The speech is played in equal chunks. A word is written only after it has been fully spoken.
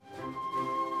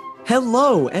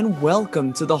Hello and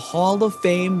welcome to the Hall of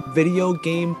Fame Video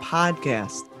Game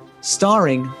Podcast,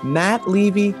 starring Matt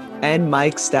Levy and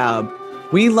Mike Staub.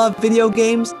 We love video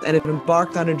games and have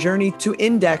embarked on a journey to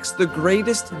index the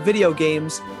greatest video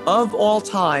games of all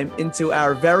time into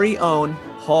our very own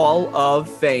Hall of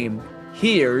Fame.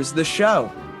 Here's the show.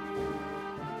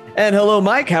 And hello,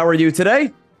 Mike. How are you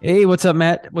today? Hey, what's up,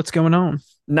 Matt? What's going on?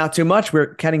 Not too much.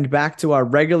 We're getting back to our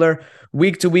regular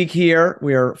week to week here.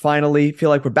 We're finally feel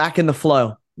like we're back in the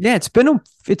flow. Yeah, it's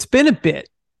been a bit.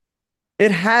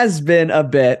 It has been a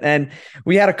bit. And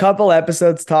we had a couple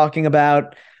episodes talking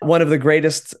about one of the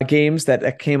greatest games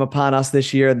that came upon us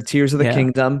this year, the Tears of the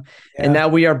Kingdom. Yeah. And now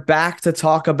we are back to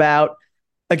talk about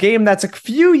a game that's a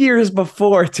few years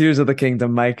before Tears of the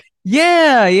Kingdom, Mike.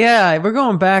 Yeah. We're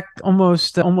going back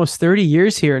almost 30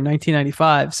 years here in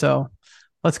 1995. So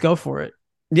let's go for it.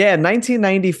 Yeah,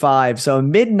 1995. So a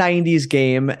mid-90s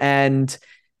game, and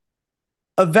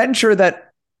a venture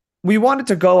that we wanted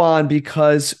to go on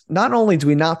because not only do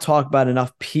we not talk about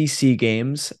enough PC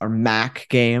games or Mac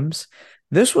games,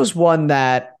 this was one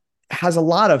that has a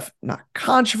lot of not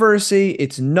controversy.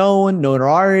 It's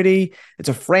notoriety. It's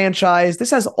a franchise.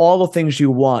 This has all the things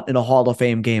you want in a Hall of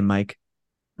Fame game, Mike.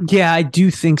 Yeah, I do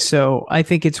think so. I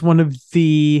think it's one of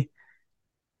the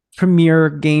premier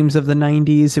games of the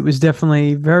 90s. It was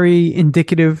definitely very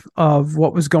indicative of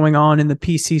what was going on in the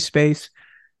PC space.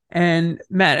 And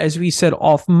Matt, as we said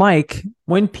off mic,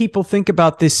 when people think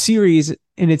about this series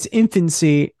in its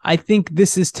infancy, I think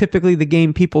this is typically the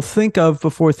game people think of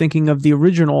before thinking of the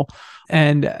original.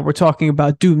 And we're talking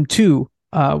about Doom 2,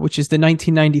 which is the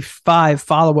 1995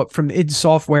 follow-up from id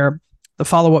Software, the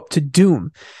follow-up to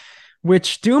Doom,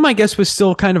 which Doom, I guess, was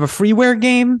still kind of a freeware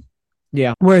game.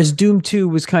 Yeah. Whereas Doom 2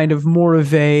 was kind of more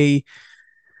of a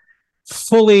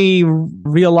fully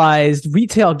realized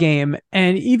retail game.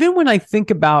 And even when I think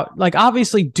about, like,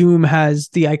 obviously Doom has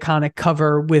the iconic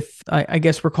cover with, I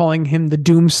guess we're calling him the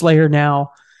Doom Slayer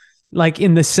now, like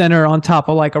in the center on top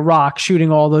of like a rock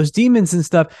shooting all those demons and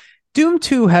stuff. Doom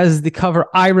 2 has the cover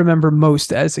I remember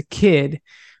most as a kid,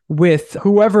 with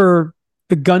whoever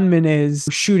the gunman is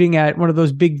shooting at one of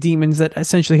those big demons that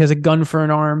essentially has a gun for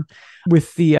an arm,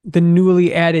 with the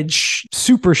newly added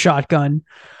super shotgun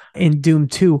in Doom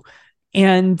 2.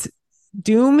 And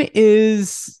Doom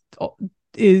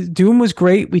Doom was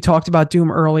great. We talked about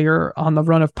Doom earlier on the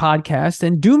run of podcast,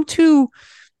 and Doom 2,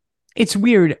 it's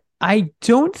weird. I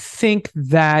don't think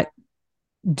that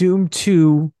Doom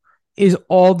 2 is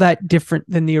all that different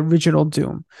than the original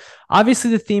Doom.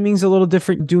 Obviously, the theming's a little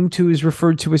different. Doom 2 is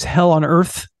referred to as Hell on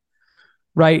Earth,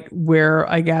 right? Where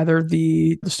I gather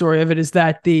the story of it is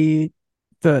that the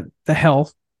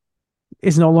hell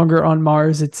is no longer on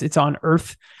Mars. It's on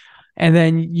Earth. And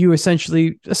then you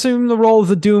essentially assume the role of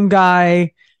the Doom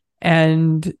guy,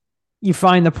 and you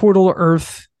find the portal to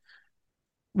Earth,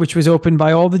 which was opened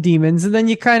by all the demons. And then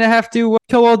you kind of have to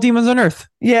kill all demons on Earth.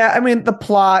 Yeah. I mean, the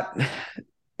plot,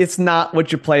 it's not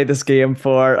what you play this game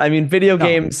for. I mean, video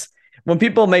games, when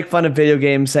people make fun of video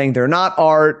games saying they're not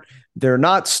art, they're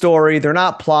not story, they're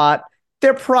not plot,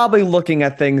 they're probably looking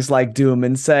at things like Doom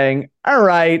and saying, all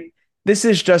right, this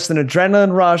is just an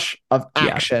adrenaline rush of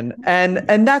action. Yeah.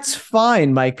 And that's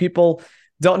fine, Mike. People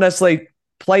don't necessarily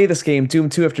play this game, Doom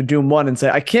 2 after Doom 1, and say,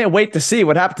 I can't wait to see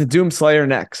what happened to Doom Slayer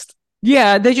next.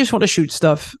 Yeah, they just want to shoot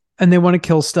stuff, and they want to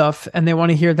kill stuff, and they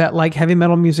want to hear that like heavy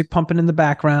metal music pumping in the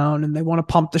background, and they want to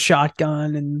pump the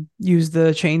shotgun and use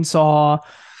the chainsaw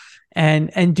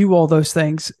and do all those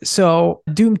things. So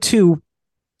Doom 2,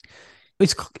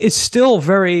 it's still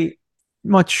very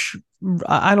much,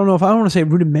 I don't know if I want to say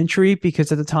rudimentary,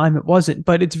 because at the time it wasn't,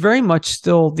 but it's very much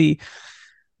still the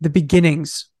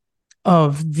beginnings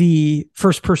of the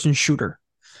first person shooter,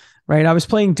 right? I was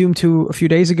playing Doom 2 a few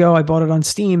days ago. I bought it on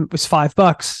Steam. It was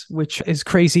 $5, which is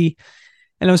crazy.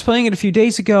 And I was playing it a few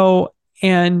days ago,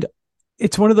 and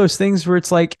it's one of those things where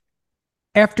it's like,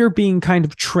 after being kind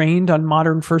of trained on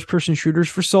modern first person shooters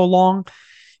for so long,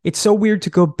 it's so weird to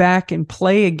go back and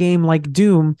play a game like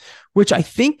Doom, which I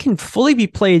think can fully be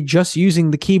played just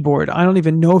using the keyboard. I don't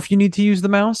even know if you need to use the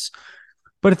mouse,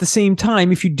 but at the same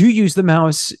time, if you do use the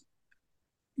mouse,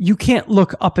 you can't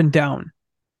look up and down.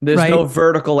 There's no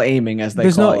vertical aiming, as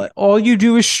they call it. All you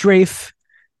do is strafe,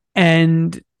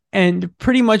 and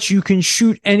pretty much you can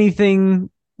shoot anything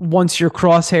once your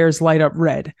crosshairs light up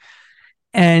red.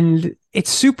 And it's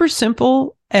super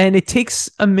simple. And it takes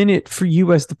a minute for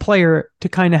you as the player to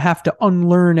kind of have to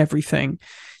unlearn everything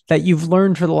that you've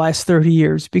learned for the last 30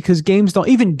 years, because games don't,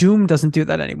 even Doom doesn't do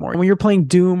that anymore. When you're playing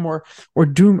Doom or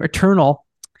Doom Eternal,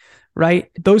 right?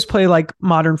 Those play like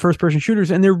modern first person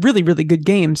shooters, and they're really, really good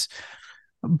games.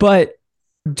 But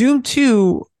Doom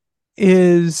 2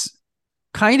 is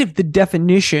kind of the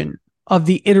definition of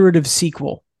the iterative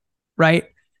sequel, right?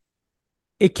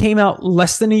 It came out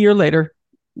less than a year later.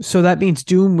 So that means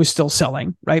Doom was still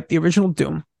selling, right? The original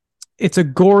Doom. It's a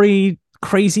gory,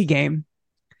 crazy game.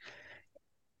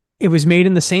 It was made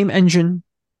in the same engine.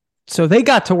 So they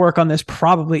got to work on this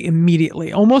probably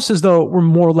immediately, almost as though it were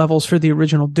more levels for the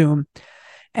original Doom.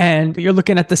 And you're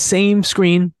looking at the same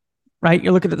screen, right?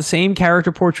 You're looking at the same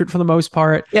character portrait for the most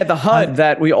part. Yeah, the HUD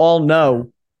that we all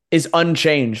know is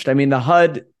unchanged. I mean, the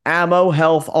HUD, ammo,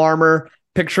 health, armor,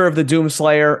 picture of the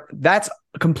Doomslayer, that's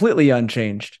completely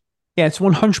unchanged. Yeah, it's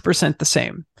 100% the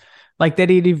same. Like they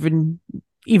didn't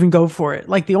even go for it.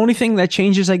 Like the only thing that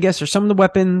changes, I guess, are some of the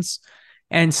weapons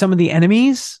and some of the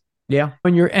enemies. Yeah.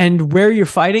 And where you're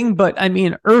fighting. But I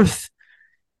mean, Earth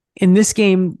in this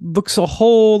game looks a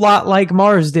whole lot like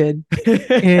Mars did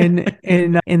in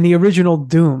the original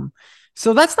Doom.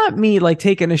 So that's not me like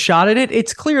taking a shot at it.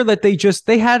 It's clear that they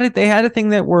had it. They had a thing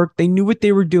that worked. They knew what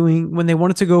they were doing when they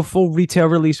wanted to go full retail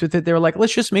release with it. They were like,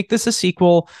 let's just make this a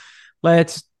sequel.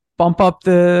 Let's bump up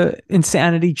the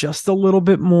insanity just a little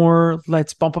bit more.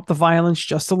 Let's bump up the violence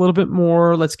just a little bit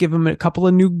more. Let's give them a couple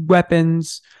of new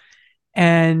weapons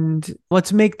and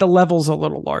let's make the levels a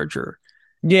little larger.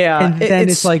 Yeah. And then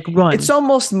it's like run. It's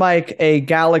almost like a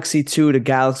Galaxy 2 to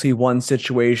Galaxy 1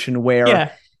 situation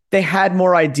where they had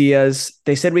more ideas.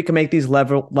 They said we can make these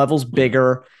levels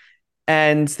bigger,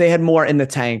 and they had more in the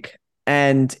tank.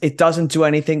 And it doesn't do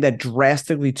anything that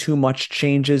drastically too much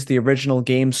changes the original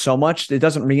game so much. It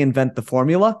doesn't reinvent the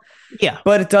formula. Yeah.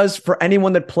 But it does for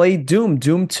anyone that played Doom.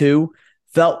 Doom 2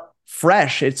 felt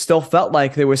fresh. It still felt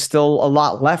like there was still a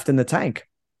lot left in the tank.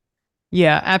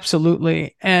 Yeah,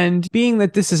 absolutely. And being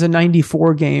that this is a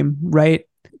 94 game, right?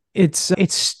 It's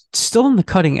still on the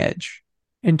cutting edge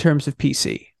in terms of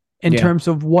PC, in terms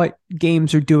of what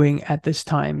games are doing at this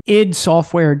time. id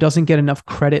Software doesn't get enough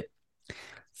credit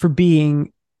for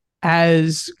being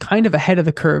as kind of ahead of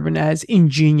the curve and as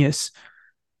ingenious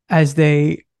as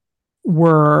they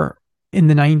were in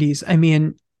the 90s. I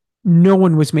mean, no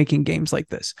one was making games like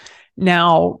this.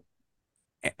 Now,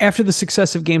 after the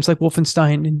success of games like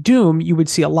Wolfenstein and Doom, you would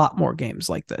see a lot more games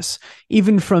like this,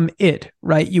 even from id,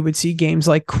 right? You would see games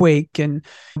like Quake,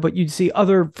 but you'd see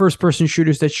other first-person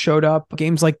shooters that showed up,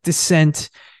 games like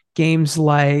Descent, games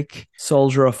like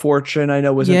Soldier of Fortune, I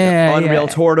know was an Unreal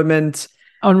Tournament.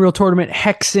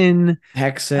 Hexen.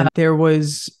 There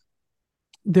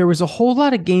was a whole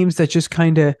lot of games that just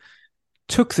kind of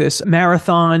took this.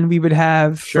 Marathon we would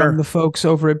have from the folks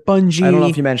over at Bungie. I don't know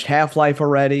if you mentioned Half-Life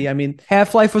already. I mean,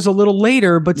 Half-Life was a little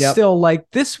later, but still, like,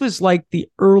 this was like the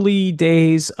early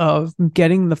days of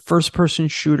getting the first-person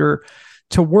shooter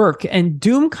to work. And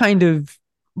Doom kind of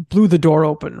blew the door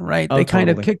open, right? They kind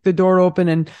of kicked the door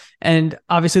open, and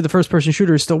obviously the first-person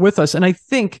shooter is still with us. And I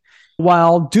think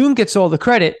while Doom gets all the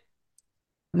credit,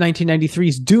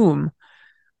 1993's Doom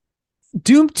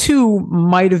 2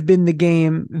 might have been the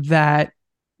game that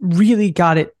really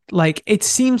got it. Like, it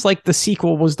seems like the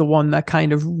sequel was the one that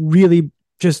kind of really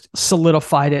just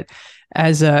solidified it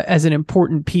as an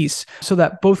important piece, so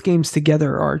that both games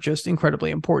together are just incredibly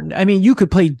important. I mean, you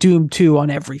could play Doom 2 on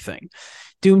everything.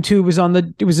 Doom 2 was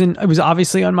it was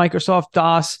obviously on Microsoft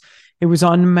DOS. It was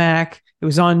on Mac. It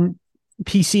was on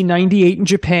PC 98 in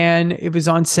Japan. It was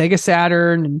on Sega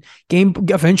Saturn and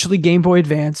eventually Game Boy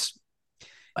Advance.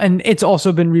 And it's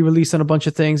also been re-released on a bunch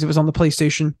of things. It was on the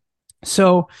PlayStation.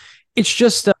 So it's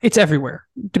just, it's everywhere.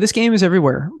 This game is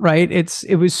everywhere, right?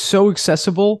 It was so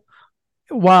accessible.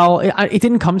 While it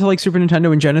didn't come to like Super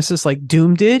Nintendo and Genesis like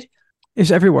Doom did,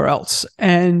 it's everywhere else.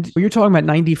 And you're talking about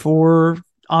 94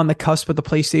 on the cusp of the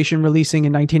PlayStation releasing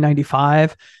in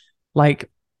 1995. Like,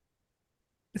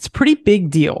 it's a pretty big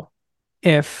deal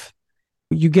if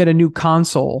you get a new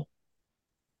console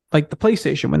like the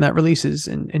PlayStation when that releases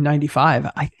in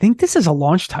 95. I think this is a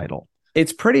launch title.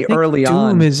 It's pretty early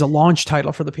on. Doom is a launch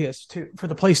title for the PS2, for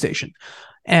the PlayStation.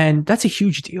 And that's a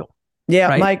huge deal. Yeah,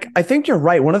 right? Mike, I think you're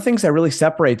right. One of the things that really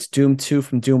separates Doom 2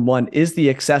 from Doom 1 is the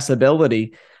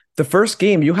accessibility. The first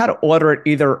game, you had to order it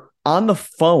either on the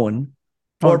phone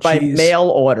or by mail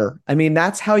order. I mean,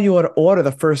 that's how you would order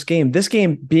the first game. This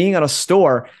game being on a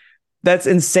store, that's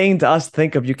insane to us to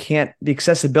think of. The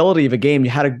accessibility of a game,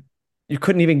 you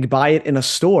couldn't even buy it in a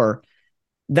store.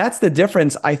 That's the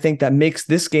difference, I think, that makes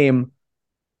this game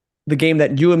the game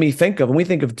that you and me think of. When we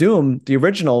think of Doom, the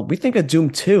original, we think of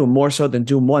Doom 2 more so than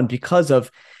Doom 1 because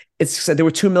of there were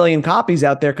 2 million copies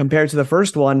out there compared to the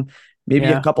first one, maybe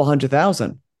a couple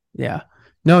 100,000. Yeah.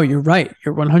 No, you're right.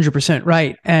 You're 100%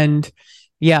 right. And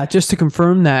yeah, just to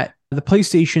confirm that, the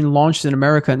PlayStation launched in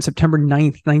America on September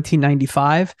 9th,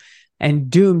 1995, and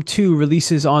Doom 2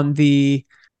 releases on the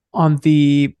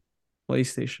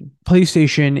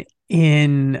PlayStation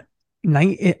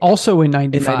also in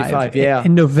 95. In 95, yeah.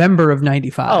 In November of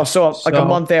 95. Oh, so like a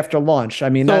month after launch. I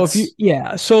mean, so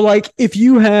that's... So like if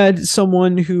you had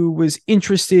someone who was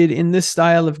interested in this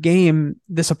style of game,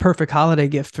 this is a perfect holiday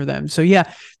gift for them. So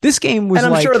yeah, this game was,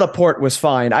 and I'm sure the port was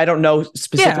fine. I don't know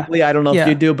specifically. Yeah, I don't know if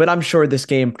you do, but I'm sure this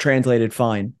game translated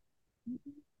fine.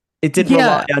 It didn't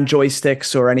rely on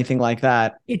joysticks or anything like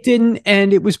that. It didn't,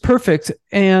 and it was perfect.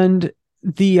 And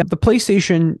the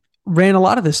PlayStation ran a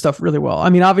lot of this stuff really well. I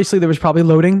mean, obviously there was probably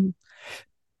loading.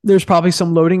 There's probably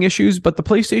some loading issues, but the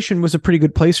PlayStation was a pretty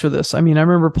good place for this. I mean, I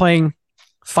remember playing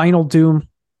Final Doom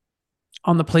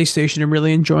on the PlayStation and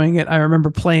really enjoying it. I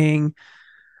remember playing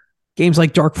games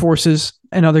like Dark Forces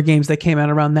and other games that came out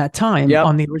around that time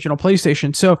on the original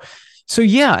PlayStation. So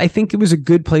yeah, I think it was a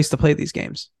good place to play these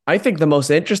games. I think the most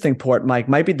interesting port, Mike,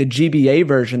 might be the GBA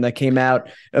version that came out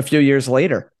a few years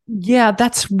later. Yeah,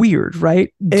 that's weird,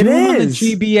 right? It is.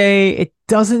 The GBA, it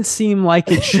doesn't seem like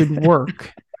it should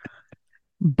work.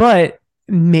 But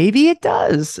maybe it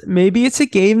does. Maybe it's a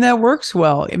game that works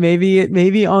well.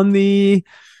 Maybe on the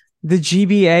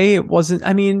GBA it wasn't.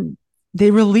 I mean,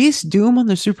 they released Doom on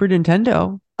the Super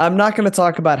Nintendo. I'm not going to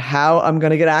talk about how I'm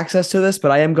going to get access to this,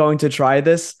 but I am going to try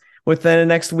this within the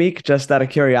next week, just out of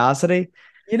curiosity.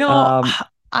 You know,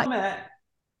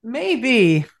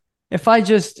 maybe if I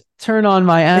just turn on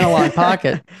my Analog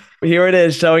Pocket. Here it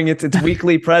is, showing its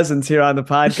weekly presence here on the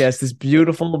podcast. This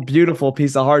beautiful, beautiful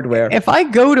piece of hardware. If I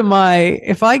go to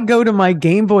my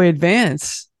Game Boy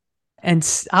Advance, and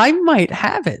I might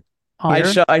have it.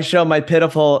 I show my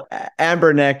pitiful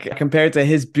amber neck compared to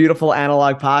his beautiful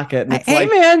Analog Pocket. And hey,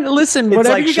 man, listen,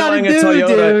 whatever you gotta do,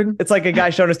 dude. It's like a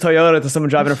guy showing his Toyota to someone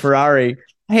driving a Ferrari.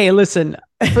 Hey, listen.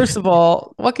 First of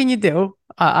all, what can you do?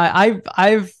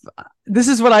 This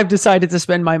is what I've decided to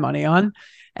spend my money on.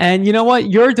 And you know what?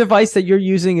 Your device that you're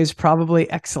using is probably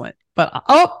excellent. But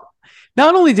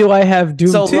not only do I have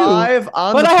Doom 2, live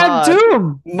on but I have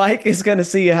Doom. Mike is going to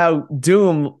see how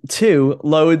Doom 2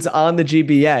 loads on the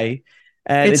GBA.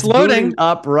 And it's loading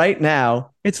up right now.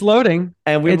 It's loading.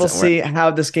 And we will see how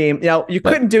this game... You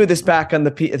couldn't do this back on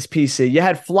the PC. You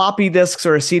had floppy disks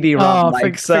or a CD-ROM.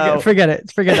 Forget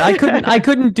it. I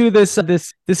couldn't do this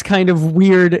kind of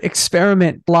weird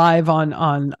experiment live on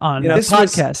this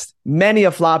podcast. Many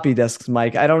a floppy disks,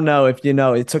 Mike. I don't know if you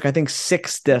know. It took, I think,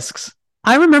 6 disks.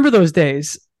 I remember those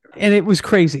days, and it was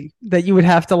crazy that you would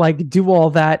have to like do all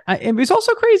that. It was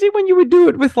also crazy when you would do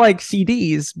it with like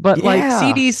CDs, but like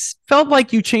CDs felt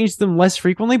like you changed them less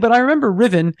frequently. But I remember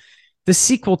Riven, the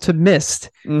sequel to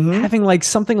Myst, having like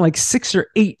something like 6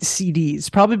 or 8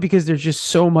 CDs, probably because there's just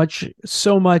so much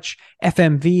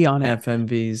FMV on it.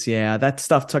 FMVs, yeah. That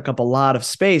stuff took up a lot of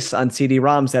space on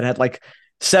CD-ROMs that had like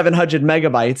 700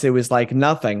 megabytes. It was like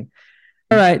nothing.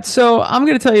 All right, so I'm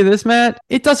going to tell you this, Matt.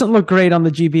 It doesn't look great on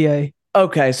the GBA.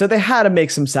 Okay, so they had to make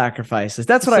some sacrifices.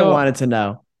 That's what I wanted to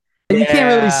know. You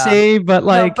can't really say, but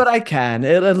like... No, but I can.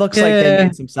 It looks like they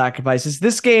made some sacrifices.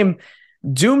 This game,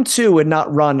 Doom 2, would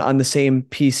not run on the same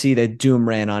PC that Doom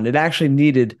ran on. It actually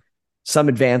needed some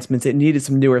advancements. It needed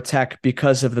some newer tech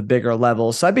because of the bigger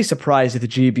levels. So I'd be surprised if the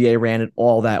GBA ran it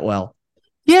all that well.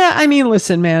 Yeah, I mean,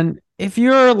 listen, man. If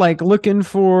you're like looking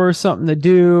for something to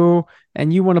do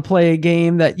and you want to play a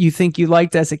game that you think you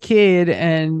liked as a kid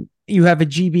and you have a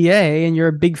GBA and you're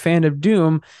a big fan of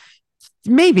Doom,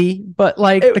 maybe, but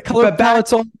like the color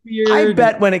palette's all weird. I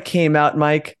bet when it came out,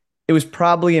 Mike, it was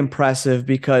probably impressive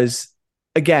because,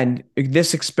 again,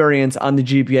 this experience on the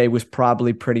GBA was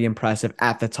probably pretty impressive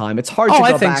at the time. It's hard to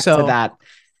go back to that.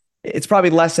 It's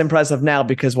probably less impressive now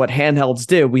because what handhelds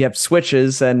do, we have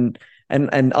switches and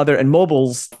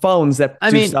mobiles, phones that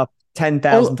do stuff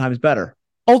 10,000 times better.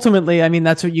 Ultimately, I mean,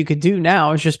 that's what you could do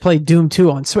now is just play Doom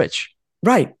 2 on Switch.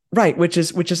 Right, which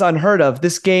is unheard of.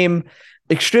 This game,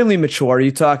 extremely mature.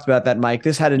 You talked about that, Mike.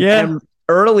 This had an M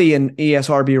early in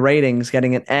ESRB ratings,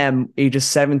 getting an M, ages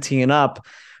 17 up,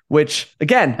 which,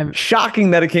 again,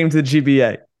 shocking that it came to the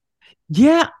GBA.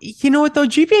 Yeah, you know what, though?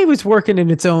 GBA was working in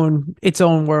its own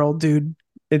world, dude.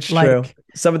 It's true.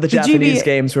 Some of the Japanese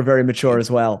games were very mature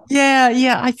as well.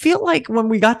 Yeah. I feel like when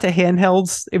we got to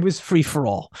handhelds, it was free for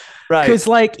all. Right. Because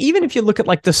like, even if you look at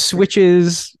like the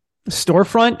Switch's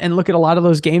storefront and look at a lot of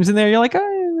those games in there, you're like,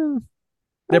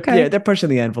 okay. They're pushing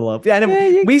the envelope.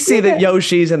 We see the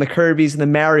Yoshis and the Kirbys and the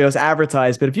Marios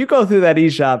advertised, but if you go through that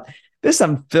eShop, there's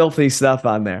some filthy stuff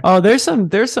on there. Oh, there's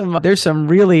some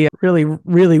really, really,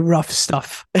 really rough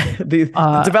stuff. the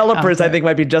developers, I think,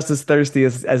 might be just as thirsty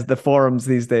as the forums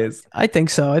these days. I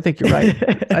think so. I think you're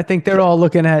right. I think they're all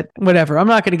looking at whatever. I'm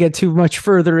not going to get too much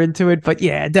further into it, but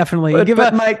yeah, definitely.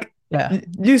 But Mike,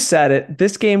 you said it.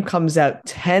 This game comes out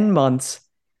 10 months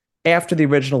after the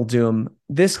original Doom.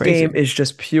 This Crazy. game is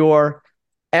just pure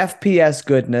FPS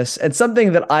goodness. And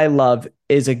something that I love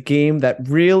is a game that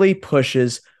really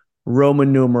pushes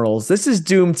Roman numerals. This is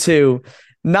Doom 2,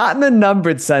 not in the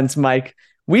numbered sense, Mike.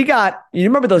 You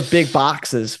remember those big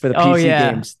boxes for the PC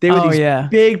games? They were these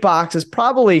big boxes,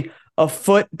 probably a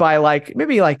foot by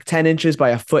maybe 10 inches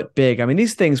by a foot big. I mean,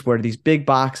 these things were these big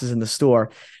boxes in the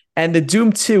store. And the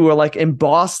Doom 2 were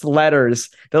embossed letters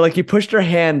that you pushed your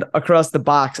hand across the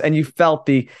box and you felt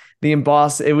the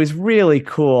emboss. It was really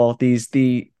cool.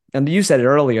 And you said it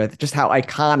earlier, just how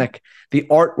iconic the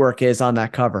artwork is on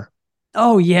that cover.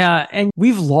 Oh yeah. And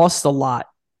we've lost a lot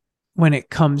when it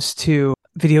comes to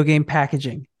video game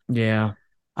packaging. Yeah.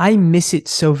 I miss it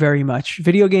so very much.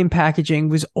 Video game packaging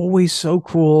was always so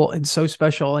cool and so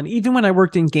special. And even when I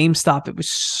worked in GameStop, it was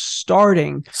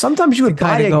starting. Sometimes you would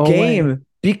buy a game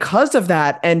because of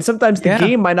that. And sometimes the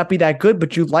game might not be that good,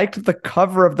 but you liked the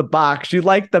cover of the box. You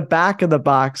liked the back of the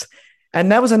box.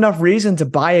 And that was enough reason to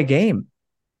buy a game.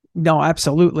 No,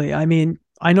 absolutely. I mean,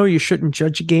 I know you shouldn't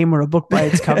judge a game or a book by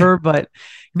its cover, but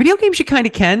video games you kind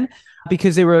of can,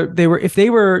 because you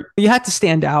had to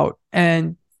stand out.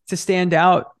 And to stand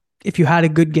out, if you had a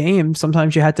good game,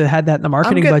 sometimes you had to have that in the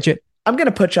marketing budget. I'm going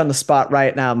to put you on the spot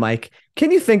right now, Mike.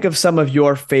 Can you think of some of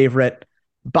your favorite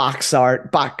box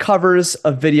covers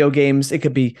of video games? It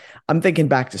could be, I'm thinking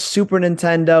back to Super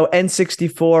Nintendo,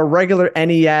 N64, regular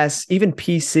NES, even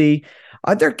PC.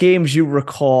 Are there games you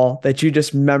recall that you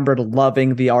just remembered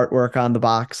loving the artwork on the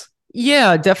box?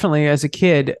 Yeah, definitely. As a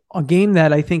kid, a game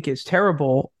that I think is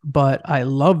terrible, but I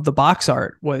love the box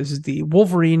art, was the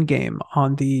Wolverine game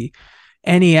on the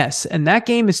NES. And that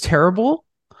game is terrible,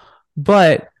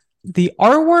 but the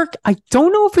artwork, I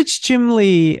don't know if it's Jim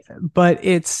Lee, but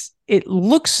it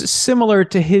looks similar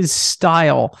to his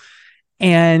style.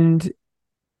 And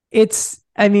the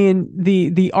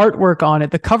artwork on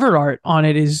it, the cover art on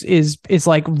it is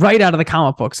right out of the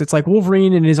comic books. It's like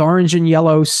Wolverine in his orange and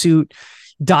yellow suit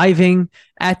diving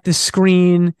at the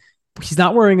screen. He's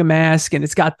not wearing a mask, and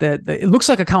it's got it looks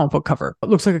like a comic book cover. It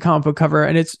looks like a comic book cover,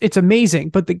 and it's amazing.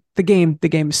 But the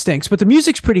game stinks. But the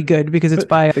music's pretty good because it's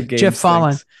by Jeff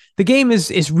Fallon. The game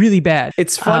is really bad.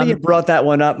 It's funny you brought that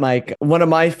one up, Mike. One of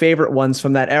my favorite ones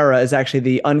from that era is actually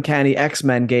the Uncanny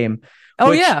X-Men game.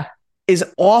 Oh yeah, is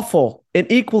awful. An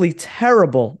equally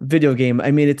terrible video game.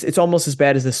 I mean, it's almost as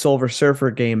bad as the Silver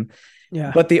Surfer game.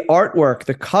 Yeah. But the artwork,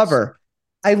 the cover,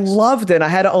 I loved it. I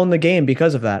had to own the game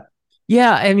because of that.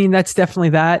 Yeah, I mean, that's definitely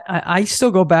that. I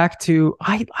still go back to,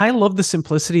 I love the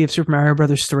simplicity of Super Mario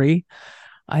Brothers 3.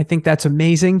 I think that's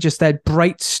amazing. Just that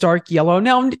bright, stark yellow.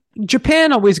 Now,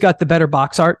 Japan always got the better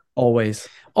box art. Always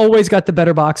got the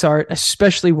better box art,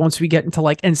 especially once we get into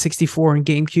N64 and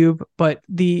GameCube. But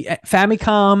the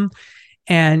Famicom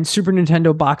and Super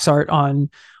Nintendo box art on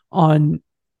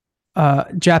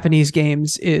Japanese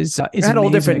games is it had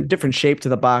amazing. All different shape to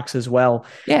the box as well.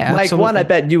 Yeah, absolutely. One I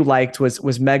bet you liked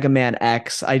was Mega Man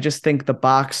X. I just think the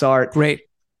box art, great.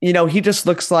 He just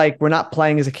looks like we're not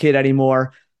playing as a kid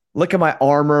anymore. Look at my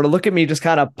armor. Look at me just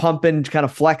kind of pumping, kind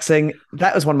of flexing.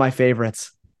 That was one of my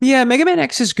favorites. Yeah, Mega Man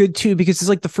X is good too, because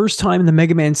it's the first time in the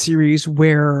Mega Man series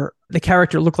where the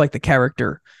character looked like the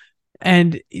character.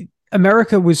 And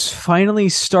America was finally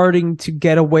starting to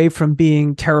get away from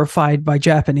being terrified by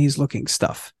Japanese looking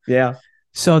stuff. Yeah.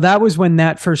 So that was when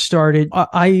that first started.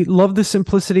 I love the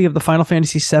simplicity of the Final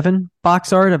Fantasy VII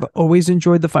box art. I've always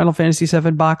enjoyed the Final Fantasy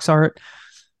VII box art.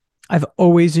 I've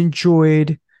always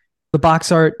enjoyed the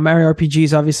box art. Mario RPG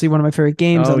is obviously one of my favorite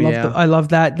games. I love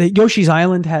that. The Yoshi's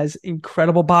Island has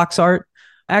incredible box art.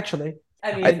 Actually,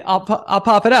 I'll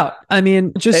pop it out. I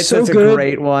mean, it's so good. It's a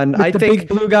great one. I think big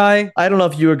blue guy. I don't know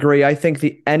if you agree. I think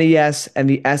the NES and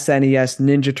the SNES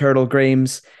Ninja Turtle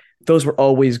games, those were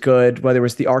always good. Whether it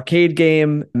was the arcade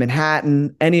game,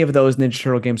 Manhattan, any of those Ninja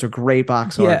Turtle games are great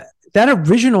box art. Yeah. That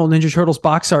original Ninja Turtles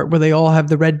box art where they all have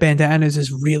the red bandanas is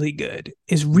really good.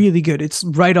 It's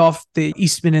right off the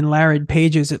Eastman and Laird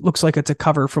pages. It looks like it's a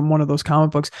cover from one of those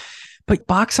comic books. But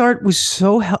box art was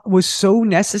so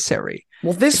necessary.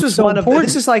 Well, this is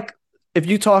like, if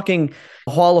you're talking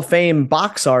Hall of Fame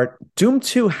box art, Doom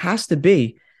 2 has to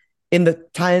be in the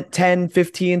 10,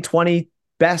 15, 20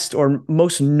 best or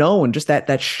most known, just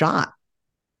that shot.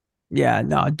 Yeah,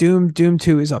 no, Doom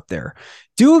 2 is up there.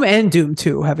 Doom and Doom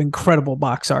 2 have incredible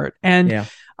box art. And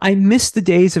I miss the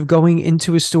days of going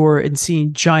into a store and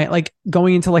seeing giant, like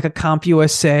going into like a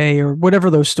CompUSA or whatever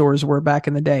those stores were back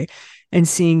in the day, and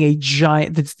seeing a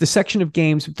giant, the section of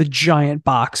games with the giant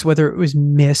box, whether it was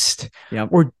Myst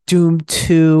or Doom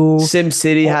 2.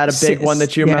 SimCity had a big one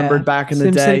that you remembered back in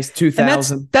the day,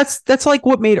 2000. And that's like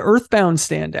what made Earthbound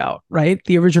stand out, right?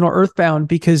 The original Earthbound,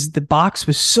 because the box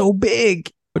was so big.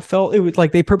 It was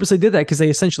like they purposely did that because they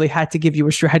essentially had to give you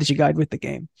a strategy guide with the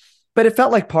game. But it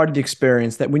felt like part of the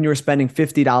experience that when you were spending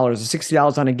 $50 or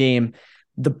 $60 on a game,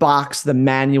 the box, the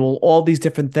manual, all these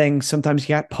different things, sometimes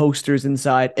you got posters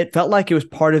inside. It felt like it was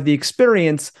part of the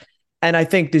experience. And I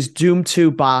think this Doom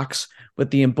 2 box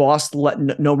with the embossed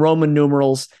no Roman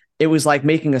numerals, it was like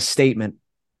making a statement.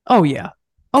 Oh, yeah.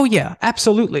 Oh, yeah,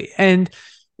 absolutely. And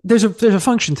there's a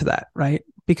function to that, right?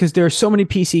 Because there are so many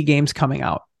PC games coming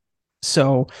out.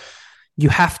 So you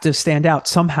have to stand out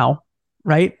somehow,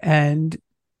 right? And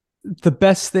the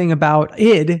best thing about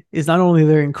id is not only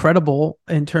they're incredible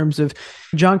in terms of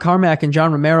John Carmack and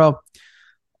John Romero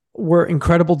were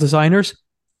incredible designers,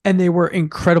 and they were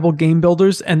incredible game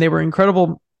builders, and they were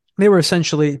incredible. They were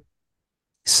essentially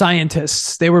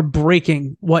scientists. They were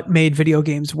breaking what made video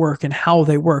games work and how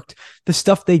they worked. The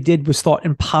stuff they did was thought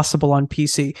impossible on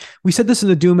PC. We said this in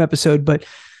the Doom episode, but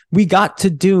we got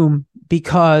to Doom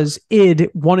because id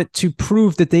wanted to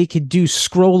prove that they could do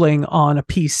scrolling on a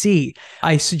PC.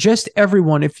 I suggest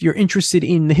everyone, if you're interested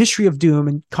in the history of Doom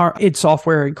and id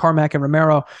Software and Carmack and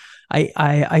Romero,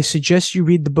 I suggest you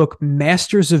read the book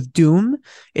Masters of Doom.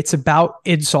 It's about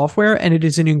id Software, and it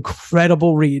is an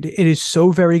incredible read. It is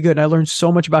so very good. I learned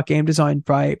so much about game design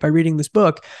by reading this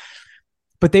book.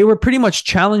 But they were pretty much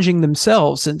challenging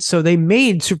themselves. And so they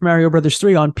made Super Mario Brothers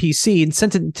 3 on PC and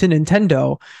sent it to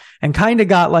Nintendo and kind of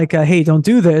got like a, hey, don't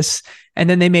do this. And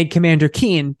then they made Commander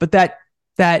Keen. But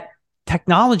that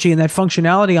technology and that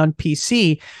functionality on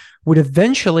PC would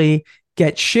eventually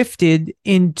get shifted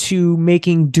into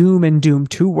making Doom and Doom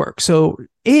 2 work. So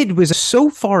id was so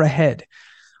far ahead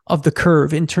of the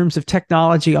curve in terms of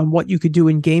technology on what you could do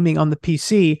in gaming on the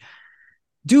PC.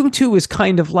 Doom 2 is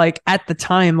kind of like, at the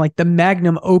time, like the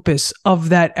magnum opus of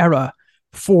that era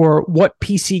for what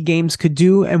PC games could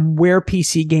do and where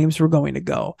PC games were going to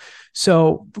go.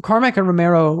 So Carmack and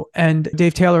Romero and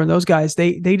Dave Taylor and those guys,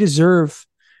 they deserve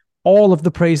all of the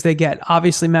praise they get.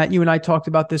 Obviously, Matt, you and I talked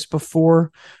about this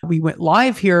before we went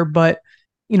live here, but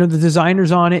you know, the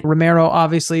designers on it, Romero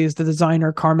obviously is the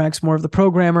designer, Carmack's more of the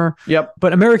programmer. Yep.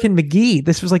 But American McGee,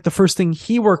 this was like the first thing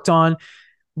he worked on,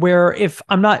 where if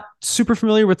I'm not super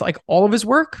familiar with like all of his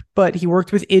work, but he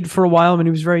worked with id for a while when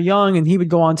he was very young, and he would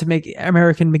go on to make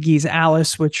American McGee's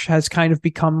Alice, which has kind of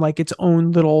become like its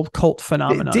own little cult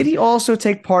phenomenon. Did he also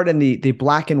take part in the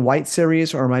Black and White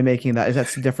series, or am I making that? Is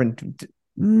that different?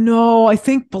 No, I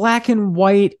think Black and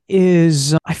White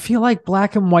is, I feel like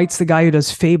Black and White's the guy who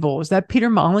does Fable. Is that Peter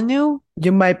Molyneux?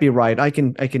 You might be right. I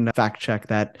can fact check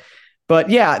that. But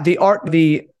yeah, the art,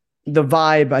 the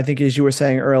vibe, I think, as you were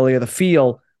saying earlier, the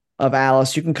feel of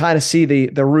Alice, you can kind of see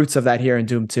the roots of that here in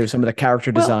Doom 2, some of the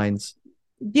character designs.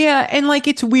 Yeah, and like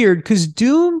it's weird because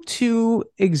Doom 2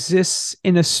 exists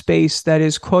in a space that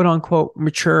is quote unquote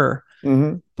mature,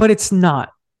 but it's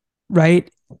not,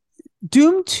 right?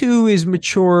 Doom 2 is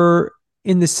mature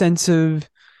in the sense of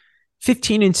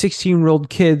 15 and 16-year-old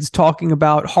kids talking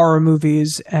about horror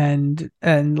movies and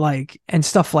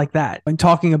stuff like that, and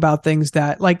talking about things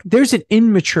that, like, there's an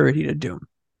immaturity to Doom.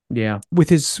 Yeah. With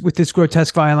this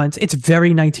grotesque violence. It's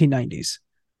very 1990s.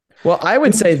 Well, I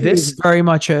would say this is very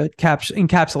much a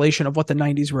encapsulation of what the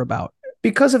 90s were about.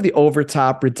 Because of the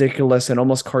overtop, ridiculous, and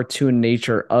almost cartoon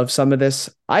nature of some of this,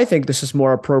 I think this is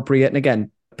more appropriate. And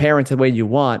again, parent the way you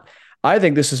want. I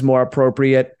think this is more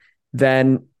appropriate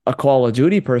than a Call of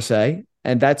Duty per se.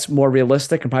 And that's more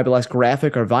realistic and probably less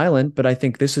graphic or violent. But I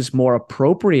think this is more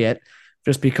appropriate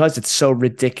just because it's so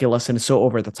ridiculous and it's so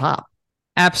over the top.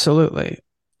 Absolutely.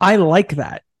 I like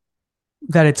that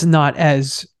it's not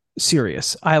as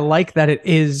serious. I like that it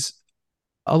is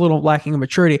a little lacking in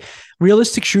maturity.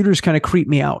 Realistic shooters kind of creep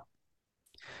me out.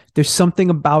 There's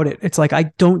something about it. It's like,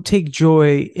 I don't take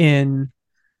joy in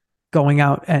going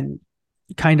out and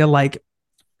kind of like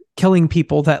killing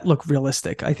people that look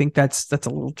realistic. I think that's a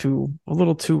little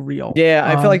too real. Yeah,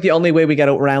 I feel like the only way we get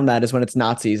around that is when it's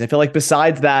Nazis. I feel like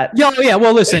besides that, yeah.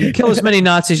 Well, listen, kill as many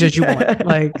Nazis as you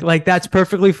want. Like that's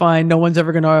perfectly fine. No one's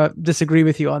ever gonna disagree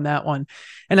with you on that one.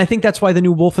 And I think that's why the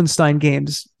new Wolfenstein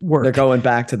games work. They're going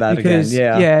back to that again.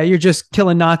 Yeah, yeah. You're just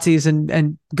killing Nazis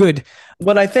and good.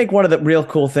 But I think one of the real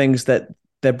cool things that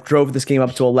drove this game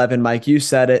up to 11, Mike, you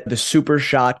said it, the super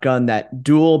shotgun, that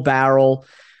dual barrel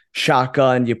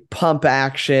shotgun, you pump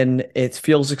action, it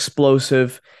feels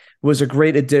explosive. was a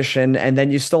great addition. And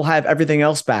then you still have everything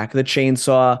else back: the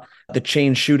chainsaw, the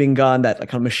chain shooting gun, that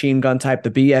kind of machine gun type,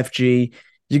 the BFG.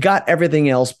 You got everything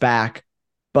else back,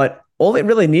 but all it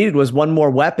really needed was one more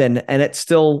weapon, and it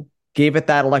still gave it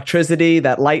that electricity,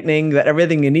 that lightning, that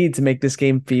everything you need to make this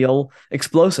game feel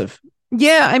explosive.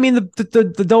 Yeah, I mean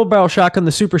the double barrel shotgun,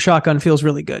 the super shotgun feels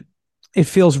really good. It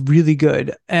feels really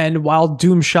good. And while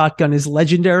Doom shotgun is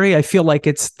legendary, I feel like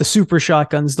it's the super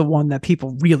shotgun's the one that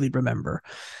people really remember.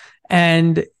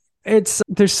 And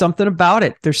there's something about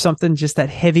it. There's something, just that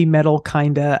heavy metal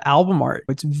kind of album art.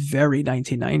 It's very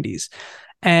 1990s.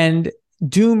 And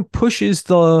Doom pushes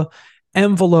the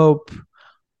envelope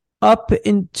up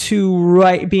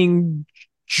into being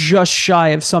just shy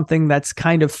of something that's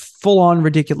kind of full on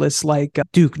ridiculous, like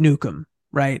Duke Nukem,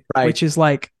 right? Which is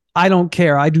like, I don't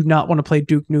care. I do not want to play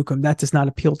Duke Nukem. That does not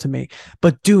appeal to me.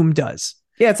 But Doom does.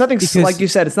 Yeah, it's something like you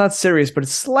said, it's not serious, but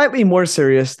it's slightly more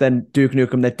serious than Duke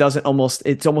Nukem that doesn't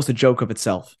it's almost a joke of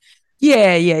itself.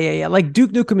 Yeah. Like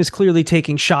Duke Nukem is clearly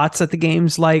taking shots at the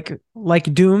games like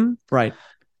Doom. Right.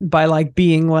 By like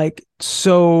being like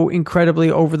so incredibly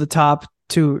over the top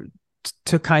to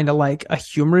kind of like a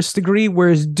humorous degree,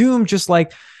 whereas Doom just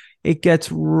like, it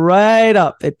gets right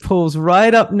up, it pulls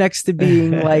right up next to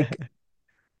being like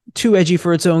too edgy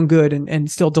for its own good,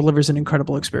 and still delivers an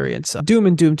incredible experience. Doom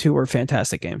and Doom 2 are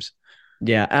fantastic games.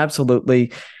 Yeah,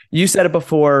 absolutely. You said it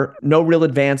before, no real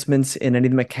advancements in any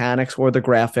of the mechanics or the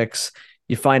graphics.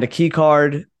 You find a key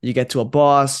card, you get to a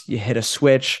boss, you hit a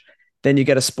switch, then you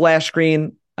get a splash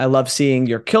screen. I love seeing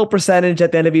your kill percentage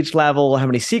at the end of each level, how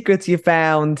many secrets you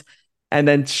found, and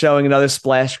then showing another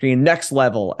splash screen, next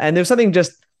level. And there's something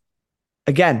just,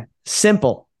 again,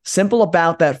 simple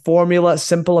about that formula,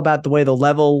 simple about the way the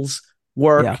levels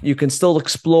work. Yeah. You can still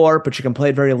explore, but you can play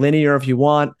it very linear if you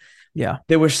want. Yeah.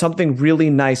 There was something really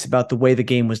nice about the way the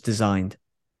game was designed.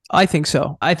 I think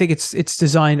so. I think it's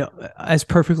designed as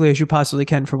perfectly as you possibly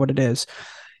can for what it is.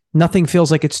 Nothing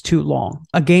feels like it's too long.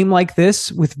 A game like this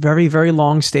with very, very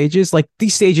long stages, like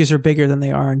these stages are bigger than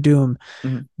they are in Doom,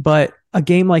 but a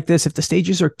game like this, if the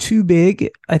stages are too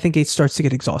big, I think it starts to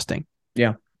get exhausting.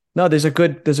 Yeah. No, there's a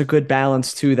good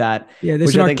balance to that. Yeah,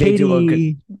 there's an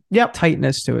arcadey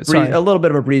tightness to it. A little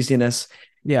bit of a breeziness.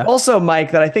 Yeah. Also,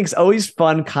 Mike, that I think is always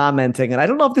fun commenting, and I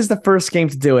don't know if this is the first game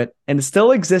to do it, and it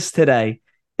still exists today,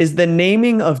 is the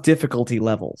naming of difficulty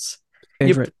levels.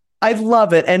 Favorite. I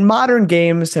love it. And modern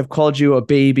games have called you a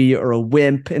baby or a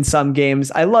wimp in some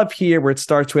games. I love here where it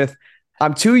starts with,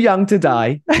 I'm too young to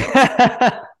die.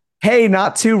 Hey,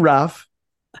 not too rough.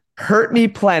 Hurt me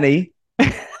plenty.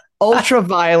 Ultra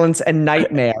violence and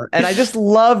nightmare. And I just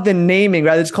love the naming,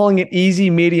 rather than calling it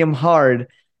easy, medium, hard.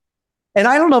 And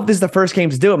I don't know if this is the first game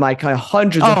to do it, Mike.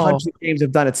 Hundreds of games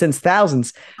have done it since,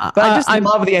 thousands. But I just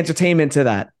love the entertainment to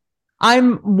that.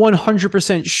 I'm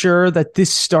 100% sure that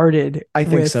this started. I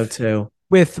think so too.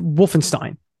 With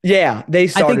Wolfenstein. Yeah, they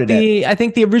started it. I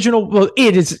think the original, well,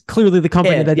 it is clearly the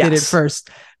company that did it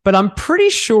first. But I'm pretty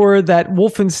sure that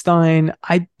Wolfenstein,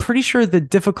 I'm pretty sure the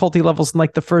difficulty levels in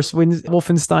like the first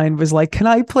Wolfenstein was like, can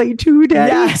I play today?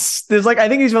 Yes. There's like, I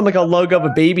think he's been like a logo of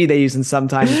a baby they use in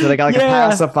sometimes for like a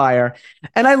pacifier.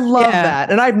 And I love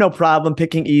that. And I have no problem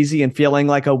picking easy and feeling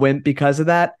like a wimp because of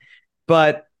that.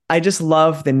 But I just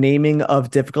love the naming of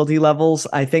difficulty levels.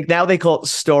 I think now they call it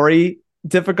story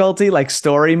difficulty, like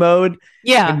story mode.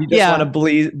 Yeah. And you just want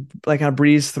to kind of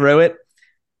breeze through it.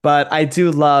 But I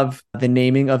do love the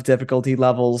naming of difficulty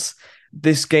levels.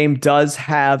 This game does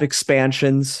have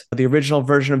expansions. The original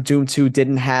version of Doom 2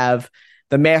 didn't have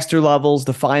the master levels,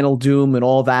 the final Doom, and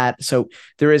all that. So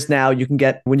there is now,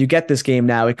 when you get this game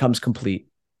now, it comes complete.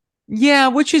 Yeah,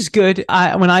 which is good.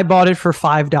 When I bought it for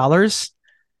 $5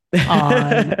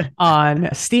 on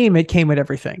Steam, it came with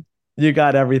everything. You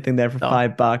got everything there for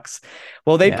 $5.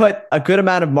 Well, they put a good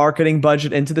amount of marketing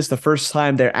budget into this. The first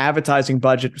time their advertising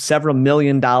budget, several $1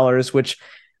 million, which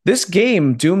this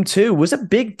game, Doom 2, was a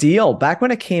big deal. Back when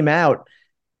it came out,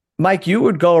 Mike, you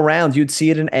would go around, you'd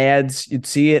see it in ads, you'd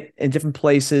see it in different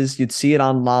places, you'd see it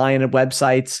online at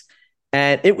websites.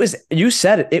 And it was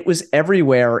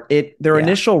everywhere. Their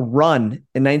initial run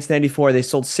in 1994, they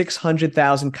sold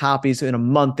 600,000 copies in a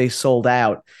month. They sold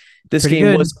out. This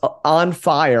game was on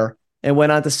fire and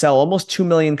went on to sell almost 2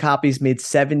 million copies, made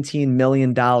 $17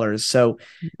 million. So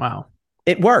wow,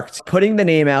 it worked. Putting the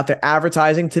name out there,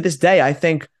 advertising to this day. I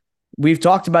think we've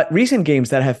talked about recent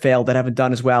games that have failed, that haven't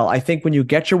done as well. I think when you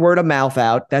get your word of mouth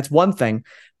out, that's one thing,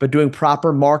 but doing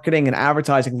proper marketing and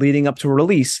advertising leading up to a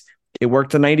release, it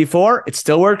worked in 94. It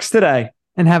still works today.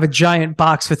 And have a giant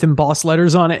box with embossed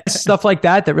letters on it, stuff like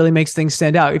that really makes things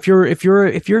stand out. If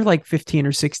you're like 15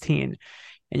 or 16,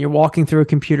 and you're walking through a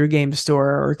computer game store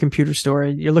or a computer store,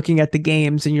 and you're looking at the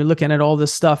games and you're looking at all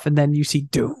this stuff, and then you see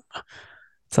Doom.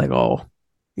 It's like, oh,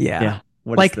 yeah.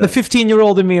 Like the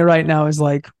 15-year-old in me right now is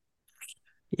like,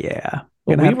 yeah.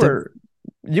 Well,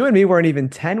 you and me weren't even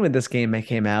 10 when this game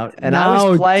came out. And I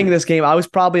was playing this game. I was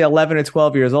probably 11 or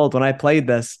 12 years old when I played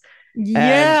this.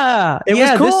 Yeah. It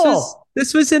was cool.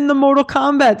 This was in the Mortal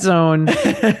Kombat zone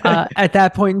at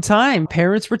that point in time.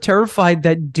 Parents were terrified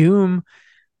that Doom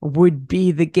would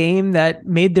be the game that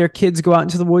made their kids go out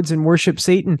into the woods and worship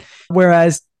Satan.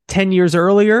 Whereas 10 years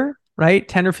earlier, right?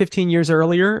 10 or 15 years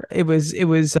earlier, it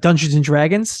was Dungeons and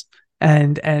Dragons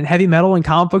and heavy metal and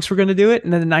comic books were going to do it.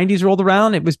 And then the 90s rolled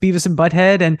around. It was Beavis and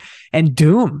Butthead and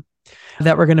Doom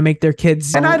that were going to make their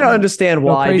kids. And I don't understand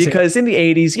why, because in the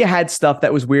 80s, you had stuff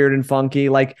that was weird and funky,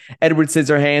 like Edward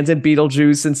Scissorhands and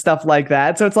Beetlejuice and stuff like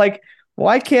that. So it's like,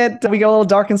 why can't we go a little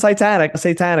dark and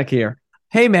satanic here?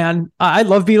 Hey, man, I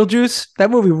love Beetlejuice.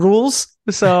 That movie rules.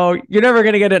 So you're never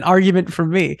going to get an argument from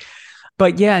me.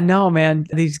 But yeah, no, man,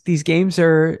 these games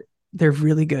they're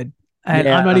really good. And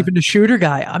I'm not even a shooter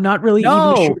guy. I'm not really even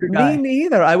a shooter guy. Me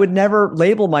neither. I would never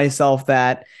label myself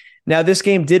that. Now, this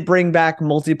game did bring back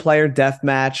multiplayer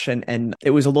deathmatch, and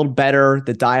it was a little better.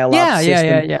 The dial-up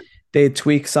system. Yeah. They had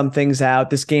tweaked some things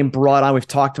out. This game brought on, we've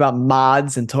talked about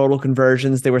mods and total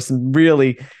conversions. There were some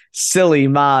really silly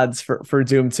mods for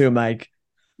Doom 2, Mike.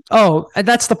 Oh,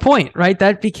 that's the point, right?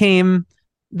 That became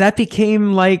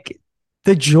like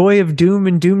the joy of Doom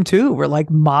and Doom 2. We're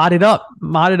like, mod it up,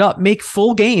 make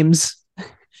full games.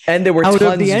 And there were out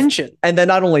tons of the engine. And then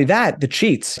not only that, the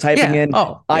cheats, typing in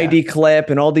ID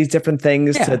clip and all these different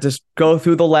things to just go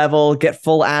through the level, get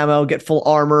full ammo, get full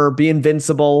armor, be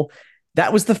invincible.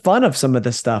 That was the fun of some of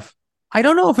this stuff. I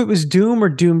don't know if it was Doom or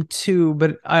Doom 2,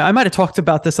 but I might have talked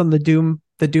about this on the Doom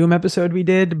episode we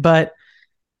did, but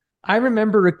I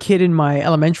remember a kid in my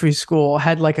elementary school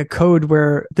had like a code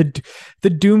where the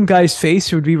Doom guy's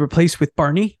face would be replaced with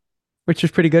Barney, which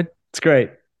was pretty good. It's great.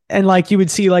 And like you would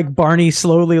see like Barney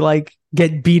slowly like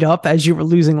get beat up as you were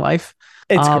losing life.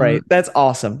 It's great. That's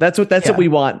awesome. That's what we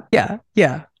want. Yeah.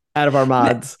 Out of our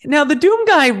mods. Now the Doom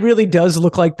guy really does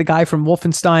look like the guy from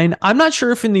Wolfenstein. I'm not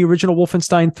sure if in the original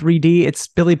Wolfenstein 3D it's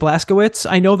Billy Blazkowicz.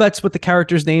 I know that's what the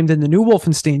character's named in the new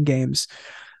Wolfenstein games,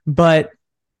 but.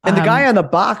 And the guy on the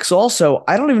box also,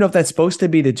 I don't even know if that's supposed to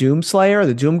be the Doom Slayer or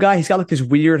the Doom guy. He's got like this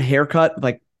weird haircut,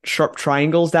 like sharp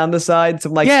triangles down the sides.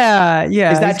 I'm like, yeah.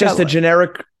 Is that just a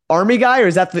generic army guy, or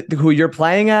is that who you're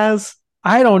playing as?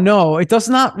 I don't know. It does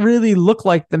not really look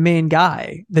like the main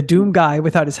guy, the Doom guy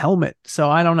without his helmet. So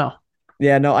I don't know.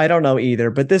 Yeah, no, I don't know either.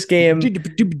 But this game, like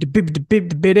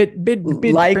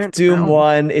Doom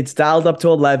 1, it's dialed up to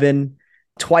 11.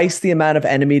 Twice the amount of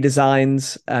enemy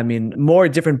designs. I mean, more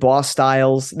different boss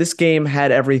styles. This game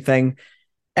had everything,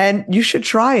 and you should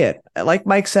try it. Like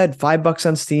Mike said, $5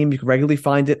 on Steam. You can regularly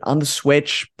find it on the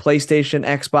Switch, PlayStation,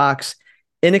 Xbox.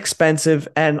 Inexpensive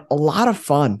and a lot of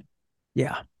fun.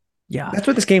 Yeah. That's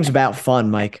what this game's about, fun,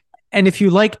 Mike. And if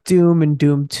you like Doom and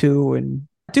Doom 2 and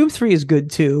Doom 3 is good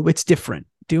too, it's different.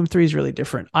 Doom 3 is really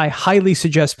different. I highly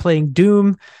suggest playing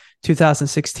Doom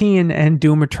 2016 and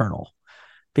Doom Eternal,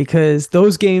 because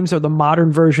those games are the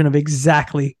modern version of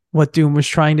exactly what Doom was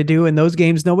trying to do, and those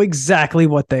games know exactly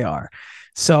what they are.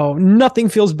 So nothing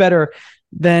feels better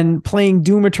than playing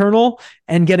Doom Eternal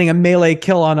and getting a melee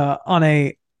kill on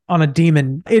a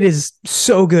demon. It is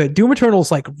so good. Doom Eternal is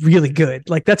like really good.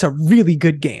 Like that's a really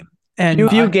good game. And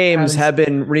few games have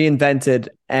been reinvented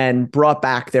and brought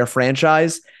back their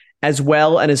franchise as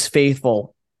well and as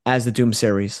faithful as the Doom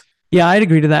series. Yeah, I'd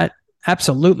agree to that.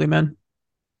 Absolutely, man.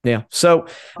 Yeah. So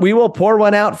we will pour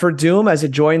one out for Doom as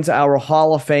it joins our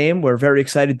Hall of Fame. We're very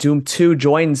excited. Doom 2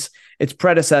 joins its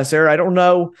predecessor. I don't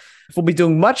know if we'll be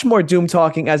doing much more Doom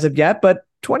talking as of yet, but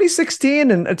 2016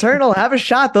 and Eternal have a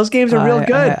shot. Those games are real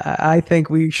good. I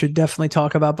think we should definitely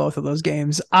talk about both of those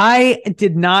games. I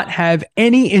did not have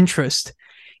any interest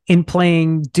in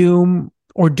playing Doom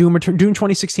or Doom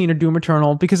 2016 or Doom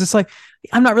Eternal, because it's like,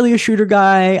 I'm not really a shooter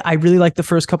guy. I really liked the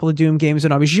first couple of Doom games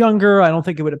when I was younger. I don't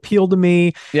think it would appeal to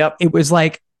me. Yep. It was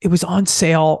like, it was on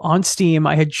sale on Steam.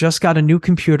 I had just got a new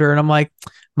computer and I'm like,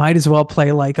 might as well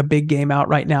play like a big game out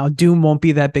right now. Doom won't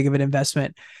be that big of an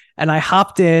investment. And I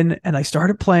hopped in and I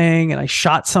started playing and I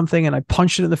shot something and I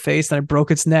punched it in the face and I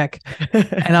broke its neck.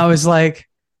 And I was like,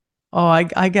 oh,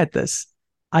 I get this.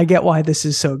 I get why this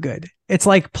is so good. It's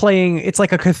like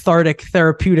a cathartic,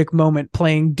 therapeutic moment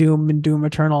playing Doom and Doom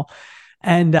Eternal.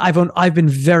 And I've been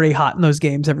very hot in those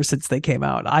games ever since they came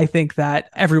out. I think that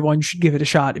everyone should give it a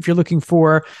shot.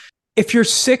 If you're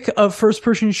sick of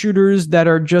first-person shooters that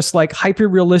are just like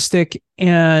hyper-realistic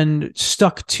and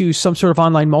stuck to some sort of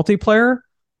online multiplayer,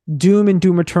 Doom and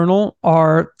Doom Eternal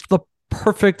are the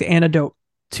perfect antidote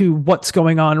to what's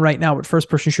going on right now with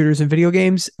first-person shooters and video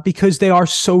games, because they are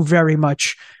so very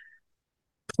much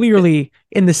clearly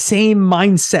in the same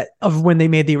mindset of when they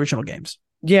made the original games.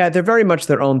 Yeah, they're very much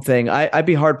their own thing. I'd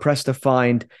be hard-pressed to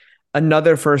find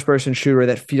another first-person shooter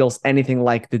that feels anything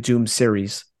like the Doom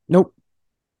series. Nope.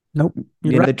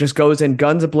 It just goes in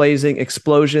guns a-blazing,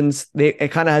 explosions.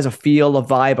 It kind of has a feel, a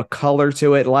vibe, a color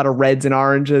to it, a lot of reds and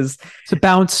oranges. It's a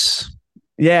bounce.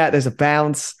 Yeah, there's a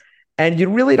bounce. And you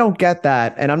really don't get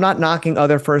that. And I'm not knocking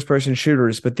other first-person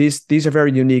shooters, but these are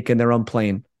very unique in their own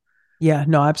plane. Yeah,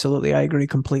 no, absolutely. I agree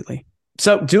completely.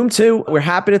 So Doom 2, we're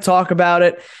happy to talk about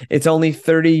it. It's only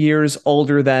 30 years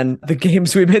older than the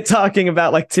games we've been talking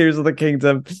about, like Tears of the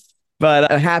Kingdom.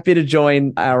 But I'm happy to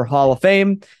join our Hall of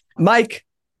Fame. Mike,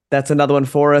 that's another one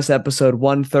for us, episode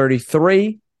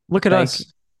 133. Look at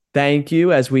us. Thank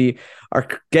you, as we are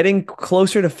getting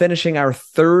closer to finishing our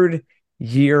third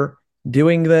year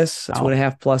doing this,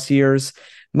 2.5+ years.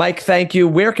 Mike, thank you.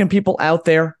 Where can people out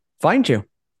there find you?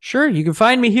 Sure. You can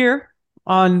find me here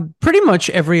on pretty much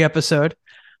every episode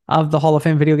of the Hall of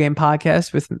Fame Video Game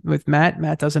Podcast with Matt.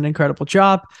 Matt does an incredible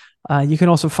job. You can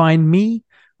also find me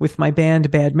with my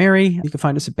band, Bad Mary. You can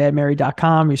find us at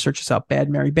badmary.com. You search us out, Bad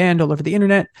Mary Band, all over the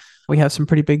internet. We have some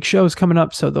pretty big shows coming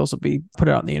up, so those will be put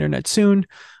out on the internet soon.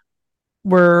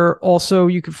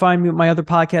 You can find me with my other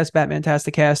podcast,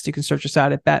 Batmantasticast. You can search us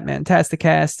out at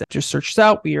Batmantasticast. Just search us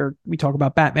out. We talk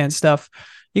about Batman stuff.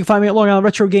 You can find me at Long Island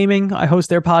Retro Gaming. I host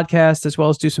their podcast as well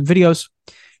as do some videos.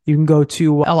 You can go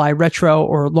to LI Retro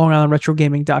or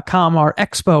LongIslandRetroGaming.com. Our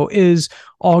expo is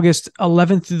August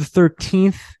 11th through the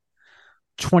 13th,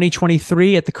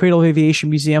 2023 at the Cradle of Aviation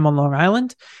Museum on Long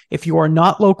Island. If you are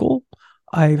not local,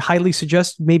 I highly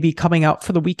suggest maybe coming out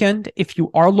for the weekend. If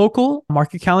you are local,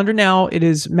 mark your calendar now. It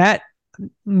is Matt.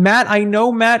 I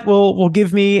know Matt will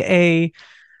give me a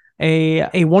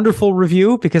wonderful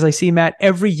review, because I see Matt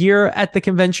every year at the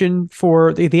convention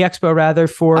for the expo, rather,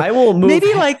 for I will move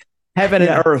maybe like heaven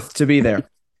and earth to be there.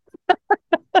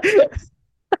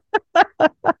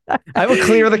 I will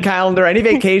clear the calendar. Any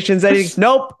vacations?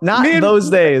 Nope, not those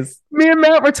days. Me and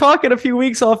Matt were talking a few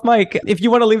weeks off mic. If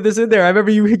you want to leave this in there, I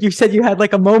remember you said you had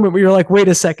like a moment where you're like, wait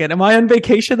a second, am I on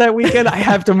vacation that weekend? I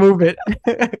have to move it.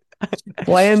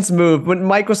 Plans move. When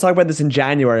Mike was talking about this in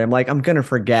January, I'm like, I'm going to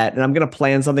forget, and I'm going to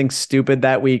plan something stupid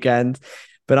that weekend.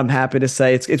 But I'm happy to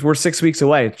say we're 6 weeks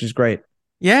away, which is great.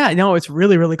 Yeah, no, it's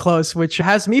really, really close, which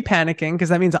has me panicking, because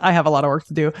that means I have a lot of work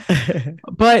to do.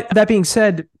 But that being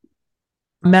said,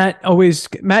 Matt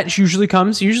usually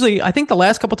comes. Usually, I think the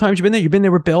last couple times you've been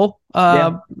there with Bill,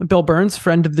 Bill Burns,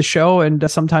 friend of the show,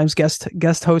 and sometimes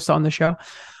guest host on the show.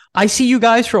 I see you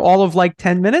guys for all of like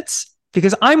 10 minutes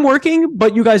because I'm working,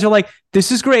 but you guys are like,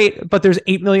 this is great, but there's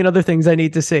 8 million other things I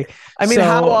need to see. I mean,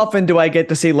 how often do I get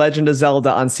to see Legend of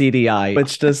Zelda on CDI?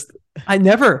 It's just... I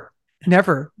never.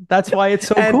 That's why it's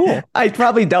so cool. I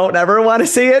probably don't ever want to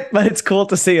see it, but it's cool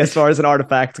to see as far as an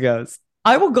artifact goes.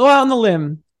 I will go out on the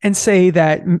limb and say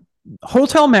that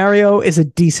Hotel Mario is a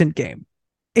decent game.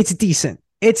 It's decent.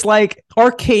 It's like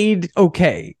arcade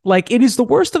okay. Like, it is the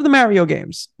worst of the Mario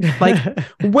games. Like,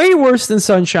 way worse than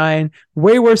Sunshine,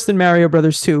 way worse than Mario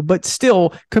Brothers 2, but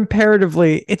still,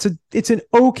 comparatively, it's an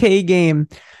okay game.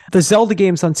 The Zelda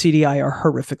games on CDI are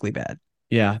horrifically bad.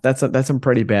 Yeah, that's some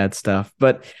pretty bad stuff.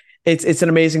 But it's an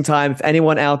amazing time. If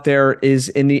anyone out there is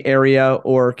in the area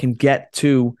or can get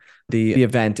to the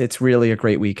event, it's really a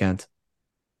great weekend.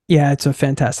 Yeah, it's a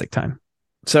fantastic time.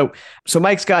 So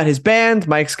Mike's got his band.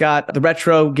 Mike's got the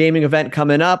retro gaming event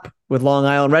coming up with Long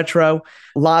Island Retro.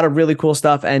 A lot of really cool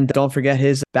stuff. And don't forget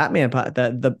his Batman,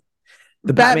 the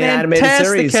Batman animated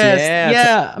series.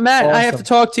 Yeah, Matt, awesome. I have to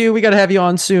talk to you. We got to have you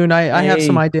on soon. I have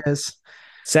some ideas.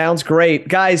 Sounds great.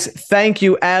 Guys, thank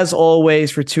you as always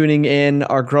for tuning in.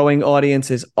 Our growing audience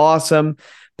is awesome.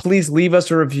 Please leave us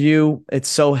a review. It's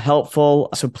so helpful.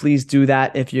 So please do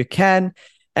that if you can.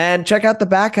 And check out the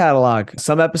back catalog.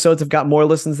 Some episodes have got more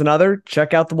listens than others.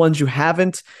 Check out the ones you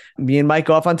haven't. Me and Mike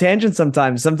go off on tangents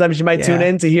sometimes. Sometimes you might tune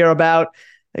in to hear about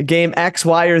a game X,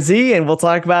 Y, or Z, and we'll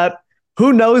talk about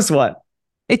who knows what.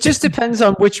 It just depends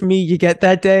on which me you get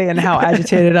that day and how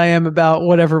agitated I am about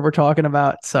whatever we're talking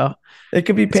about. So it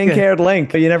could be pink-haired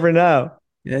Link, but you never know.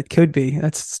 It could be.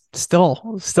 That's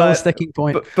still a sticking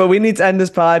point. But we need to end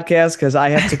this podcast because I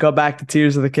have to go back to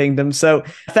Tears of the Kingdom. So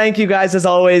thank you guys as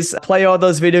always. Play all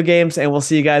those video games, and we'll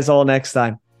see you guys all next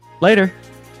time. Later.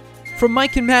 From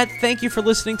Mike and Matt, thank you for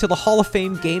listening to the Hall of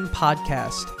Fame Game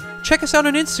Podcast. Check us out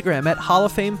on Instagram at Hall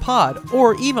of Fame Pod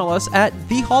or email us at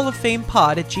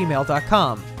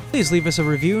thehalloffamepod@gmail.com. Please leave us a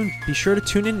review and be sure to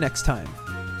tune in next time.